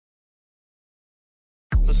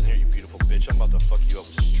Listen here, you beautiful bitch. I'm about to fuck you up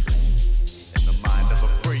with some truth. In the mind of a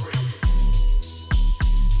freak.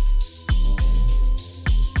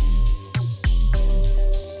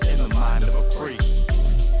 In the mind of a freak.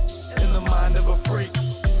 In the mind of a freak.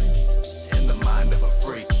 In the mind of a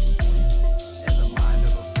freak. In the mind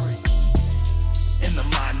of a freak. In the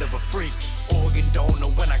mind of a freak. Organ donor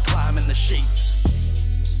when I climb in the sheets.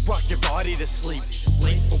 Rock your body to sleep.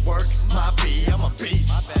 Late for work, my B, I'm a beast.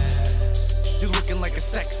 My bad. You're looking like a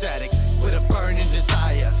sex addict with a burning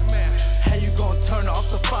desire. How you gonna turn off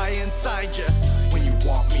the fire inside you when you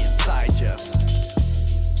want me inside you?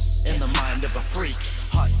 In the mind of a freak.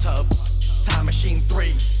 Hot tub, time machine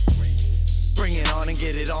 3. Bring it on and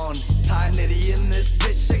get it on. Tie nitty in this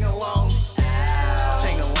bitch, sing along.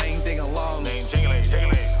 Jing-a-lang, ding-along. Jing-a-lang,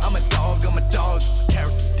 jing-a-lang. I'm a dog.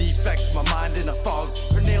 Character defects, my mind in a fog.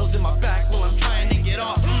 Her nails in my back while I'm trying to get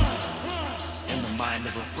off. In the mind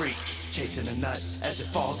of a freak, chasing a nut as it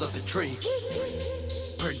falls off the tree.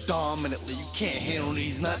 Predominantly, you can't handle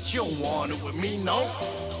these nuts. You don't want it with me, no.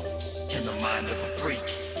 In the mind of a freak.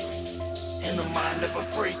 In the mind of a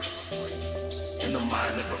freak. In the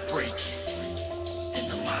mind of a freak. In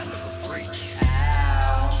the mind of a freak.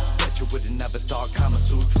 You would've never thought Kama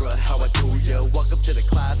Sutra, how I do ya. Welcome to the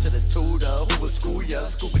class of the tutor who will school ya.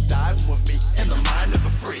 Scuba diving with me in the mind of a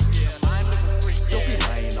freak. Don't be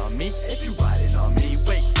lying on me if you riding on me.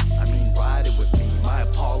 Wait, I mean riding with me. My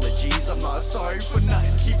apologies, I'm not sorry for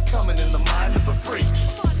nothing. Keep coming in the mind of a freak.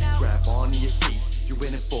 Grab onto your seat, you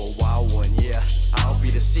in it for a wild one, yeah. I'll be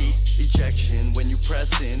the seat, ejection when you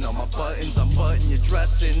pressing on my buttons. I'm button your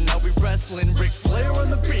dressing. Now we wrestling, Ric Flair on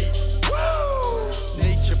the beat. Woo!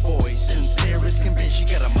 Nature boy, sincere as can be. She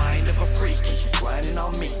got a mind of a freak when she grinding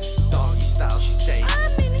on me. Doggy style, she say,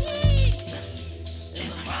 I'm in heat. In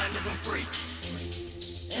the mind of a freak.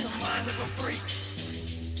 In the mind of a freak.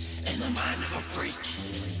 In the mind of a freak.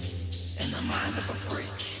 In the mind of a freak.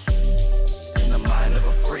 In the mind of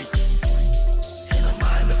a freak. In the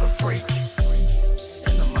mind of a freak.